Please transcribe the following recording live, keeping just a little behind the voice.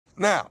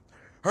Now,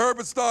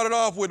 Herbert started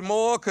off with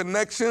more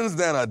connections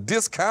than a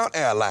discount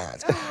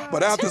airlines.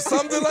 But after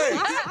some delays,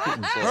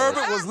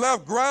 Herbert was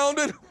left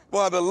grounded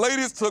while the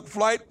ladies took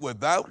flight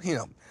without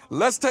him.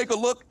 Let's take a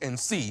look and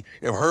see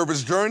if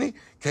Herbert's journey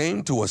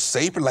came to a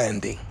safe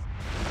landing.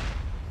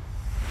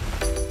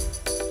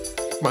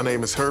 My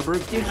name is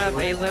Herbert. You have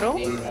a little?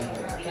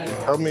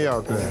 Help me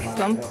out there.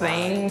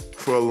 Something.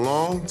 For a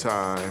long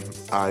time,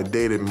 I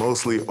dated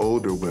mostly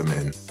older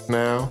women.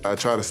 Now, I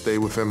try to stay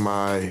within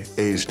my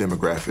age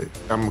demographic.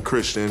 I'm a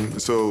Christian,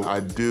 so I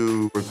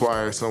do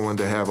require someone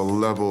to have a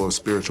level of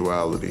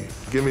spirituality.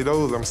 Give me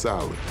those, I'm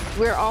solid.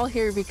 We're all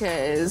here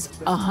because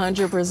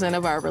 100%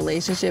 of our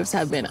relationships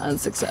have been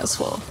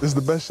unsuccessful. This is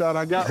the best shot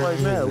I got right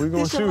now. We're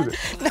gonna shoot it.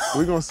 No.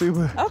 We're gonna see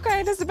what...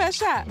 Okay, this is the best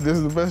shot. This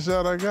is the best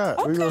shot I got.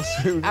 Okay. We're gonna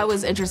see. I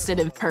was interested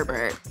in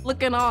Herbert.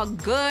 Looking all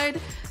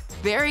good,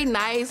 very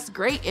nice,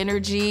 great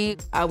energy.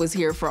 I was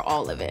here for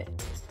all of it.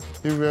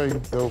 You're very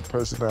dope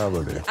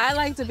personality. I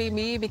like to be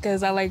me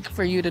because I like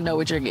for you to know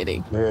what you're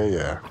getting.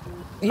 Yeah.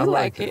 You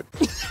like it.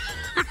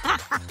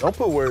 Don't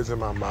put words in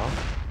my mouth.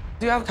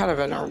 You have kind of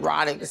an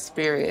erotic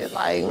spirit,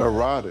 like...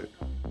 Erotic?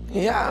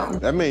 Yeah.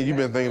 That means you've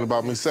been thinking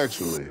about me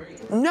sexually.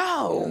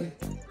 No.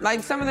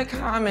 Like, some of the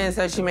comments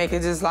that you make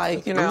is just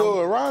like, you know... A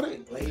little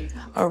erotic?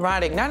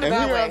 Erotic, not in a And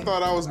bad here way. I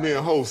thought I was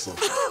being wholesome.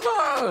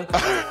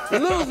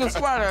 Lose the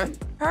sweater.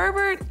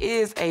 Herbert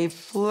is a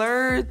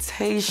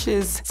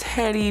flirtatious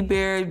teddy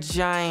bear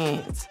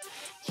giant.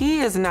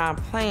 He is not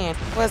playing.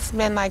 What's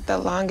been like the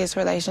longest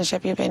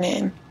relationship you've been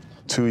in?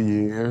 2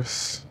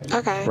 years.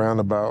 Okay.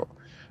 Roundabout.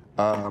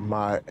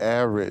 My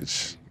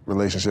average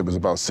relationship is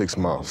about 6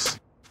 months.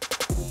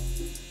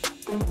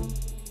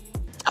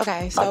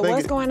 Okay, so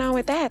what's going on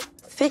with that?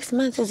 6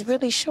 months is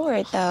really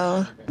short,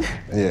 though.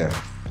 Yeah.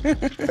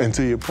 And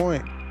to your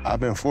point, I've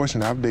been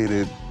fortunate. I've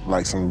dated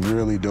like some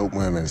really dope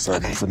women,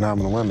 some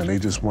phenomenal women. They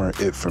just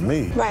weren't it for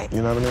me. Right.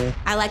 You know what I mean?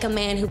 I like a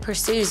man who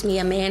pursues me,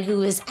 a man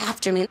who is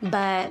after me,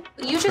 but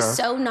you're just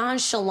so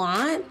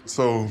nonchalant.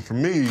 So for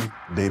me,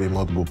 dating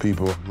multiple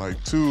people,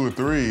 like 2 or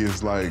 3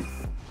 is like...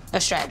 A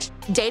stretch.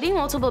 Dating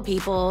multiple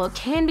people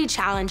can be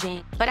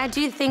challenging, but I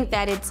do think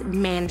that it's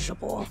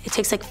manageable. It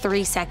takes like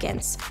 3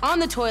 seconds on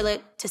the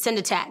toilet to send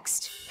a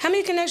text. How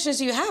many connections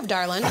do you have,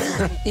 darling?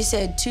 You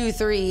said 2,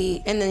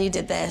 3, and then you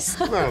did this.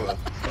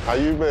 How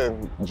you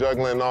been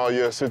juggling all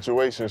your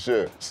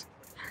situationships?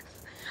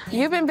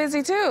 You've been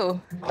busy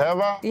too. Have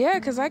I? Yeah,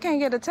 because I can't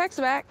get a text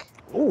back.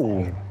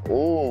 Ooh.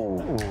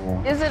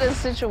 Is it a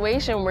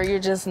situation where you're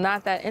just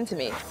not that into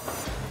me?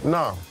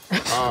 No.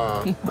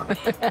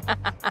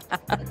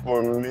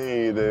 For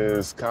me, it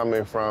is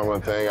coming from a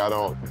thing I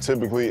don't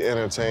typically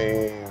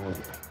entertain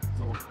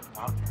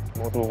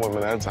multiple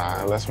women at a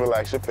time. Let's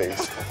relax your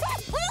face.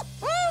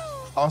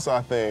 Also,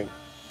 I think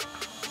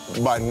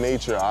by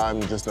nature,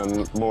 I'm just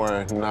a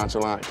more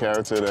nonchalant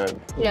character that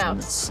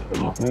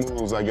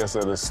moves, I guess,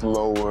 at a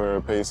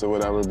slower pace or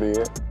whatever be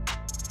it.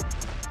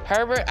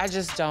 Herbert, I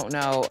just don't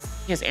know.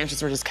 His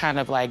answers were just kind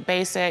of like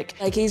basic.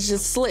 Like he's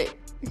just slick.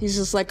 He's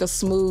just like a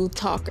smooth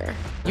talker.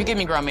 You give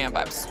me grown man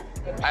vibes.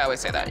 I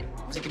always say that.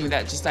 You give me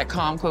that, just that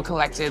calm, cool,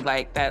 collected,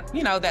 like that,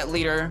 you know, that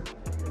leader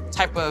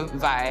type of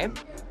vibe.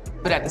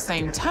 But at the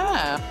same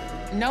time,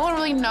 no one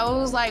really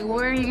knows like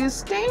where you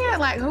stand.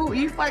 Like who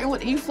you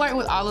flirt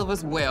with all of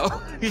us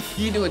well.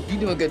 you do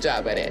a good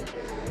job at it.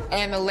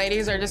 And the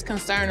ladies are just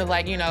concerned of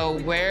like, you know,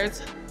 where's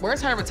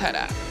Herbert's head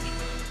at?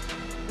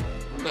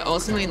 But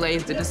ultimately,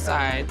 ladies did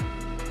decide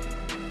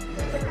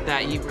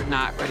that you were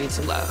not ready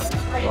to love.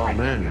 Oh,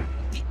 man.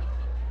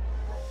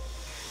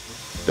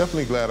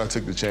 Definitely glad I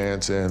took the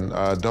chance and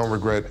don't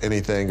regret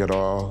anything at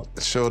all.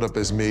 It showed up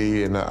as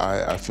me, and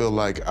I feel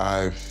like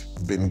I've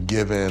been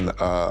given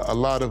a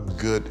lot of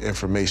good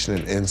information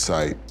and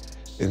insight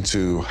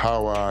into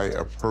how I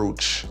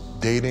approach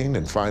dating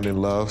and finding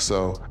love.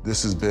 So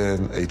this has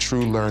been a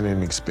true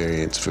learning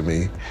experience for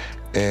me,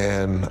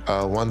 and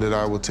one that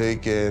I will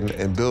take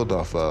and build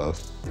off of.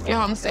 You're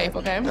home safe,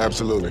 okay?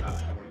 Absolutely.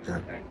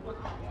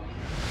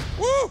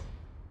 Woo!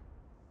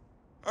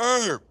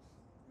 Herb,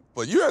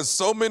 but you had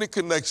so many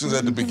connections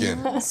at the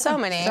beginning. So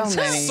many.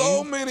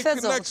 So many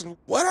connections.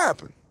 What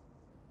happened?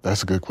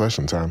 That's a good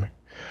question, Tommy.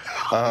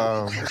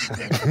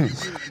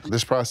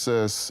 This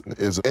process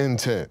is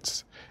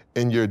intense,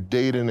 and you're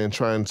dating and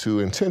trying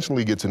to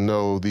intentionally get to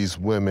know these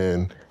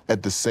women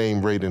at the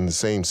same rate and the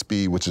same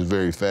speed, which is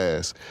very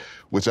fast,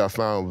 which I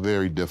found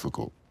very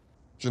difficult.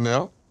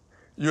 Janelle,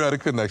 you had a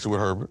connection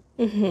with Herbert,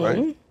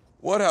 right?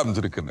 What happened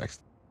to the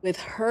connection? With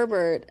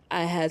Herbert,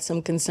 I had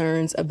some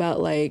concerns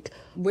about like,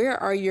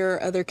 where are your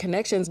other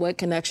connections? What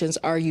connections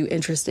are you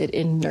interested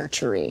in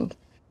nurturing?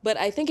 But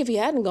I think if he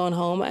hadn't gone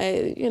home,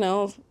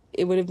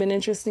 it would have been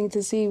interesting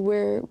to see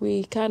where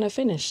we kind of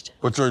finished.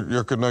 But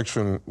your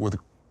connection with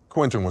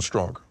Quentin was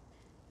stronger.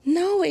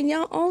 No, and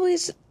y'all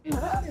always...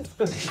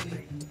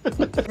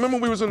 Remember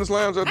we was in this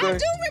lounge that day? I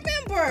do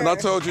remember. And I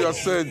told you, I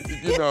said,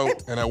 you know,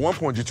 and at one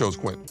point you chose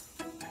Quentin.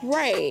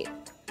 Right.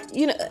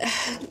 You know...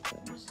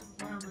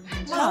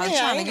 I'm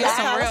trying to get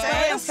some real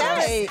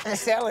answers.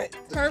 Sell it.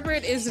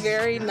 Herbert is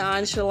very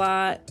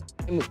nonchalant.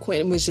 And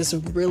Quentin was just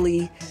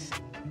really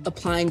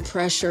applying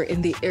pressure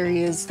in the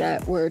areas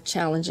that were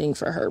challenging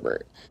for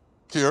Herbert.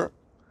 Kiera,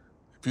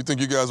 if you think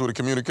you guys would have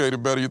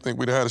communicated better, you think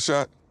we'd have had a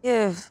shot?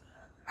 If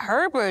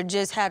Herbert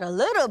just had a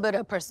little bit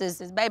of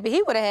persistence, baby,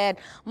 he would have had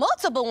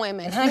multiple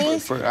women,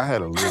 honey. I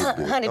had a little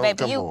bit. Honey, baby,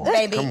 come you, on.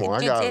 baby. Come on, I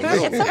you got a did.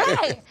 little It's bit.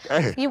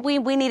 okay. Hey.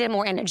 We needed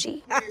more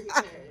energy.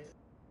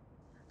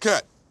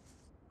 Kat,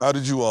 how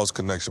did you all's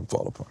connection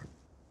fall apart?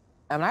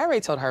 I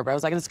already told Herbert, I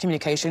was like, it's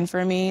communication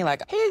for me.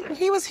 Like,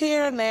 he was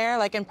here and there,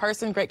 like in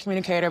person, great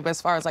communicator, but as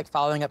far as like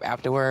following up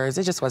afterwards,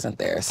 it just wasn't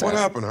there. So. What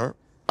happened, Herb?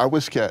 I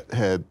wish Kat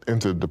had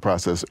entered the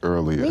process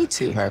earlier. Me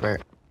too,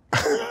 Herbert.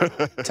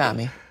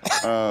 Tommy.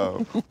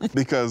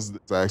 Because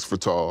I asked for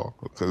tall,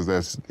 because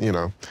that's,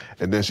 and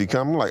then she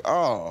come like,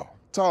 oh,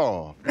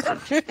 tall.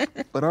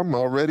 But I'm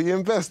already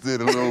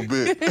invested a little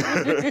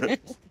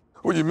bit.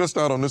 Well, you missed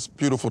out on this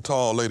beautiful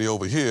tall lady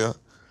over here.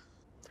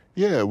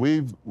 Yeah,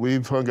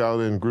 we've hung out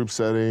in group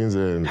settings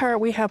and... Her,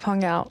 we have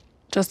hung out,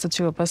 just the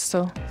two of us,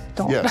 so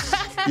don't.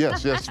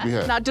 Yes, we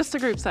have. Not just a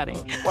group setting.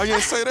 Why you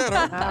ain't say that,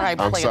 Herb? All right,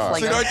 I'm play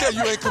sorry. it, See, right there,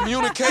 you ain't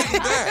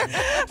communicating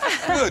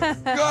that.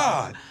 Good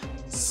God,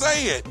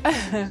 say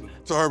it.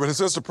 So, Herbert,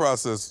 since the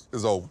process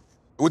is over,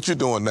 what you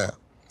doing now?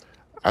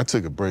 I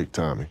took a break,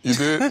 Tommy. You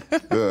did?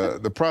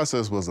 The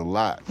process was a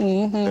lot,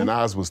 and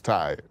I was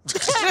tired.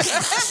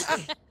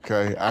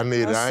 Okay, I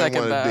didn't want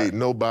to date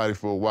nobody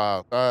for a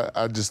while.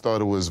 I just thought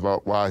it was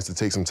wise to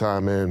take some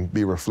time and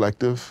be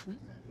reflective.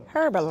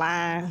 Herbert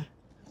lying.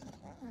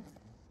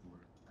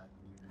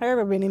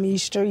 Herbert been in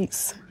these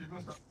streets.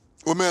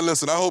 Well, man,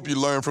 listen, I hope you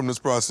learn from this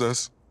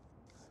process.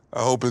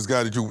 I hope it's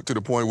got you to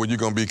the point where you're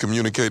going to be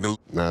communicating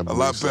a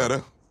lot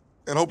better.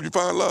 And hope you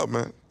find love,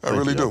 man. I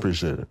really do. I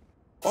appreciate it.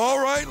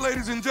 All right,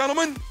 ladies and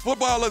gentlemen,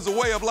 football is a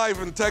way of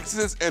life in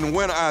Texas, and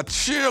when our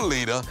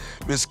cheerleader,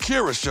 Miss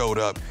Kiera, showed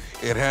up,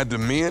 it had the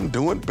men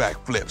doing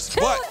backflips.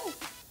 But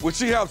would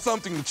she have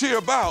something to cheer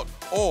about,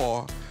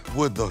 or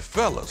would the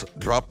fellas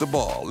drop the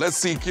ball? Let's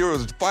see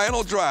Kiera's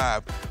final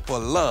drive for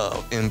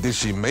love, and did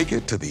she make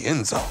it to the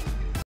end zone?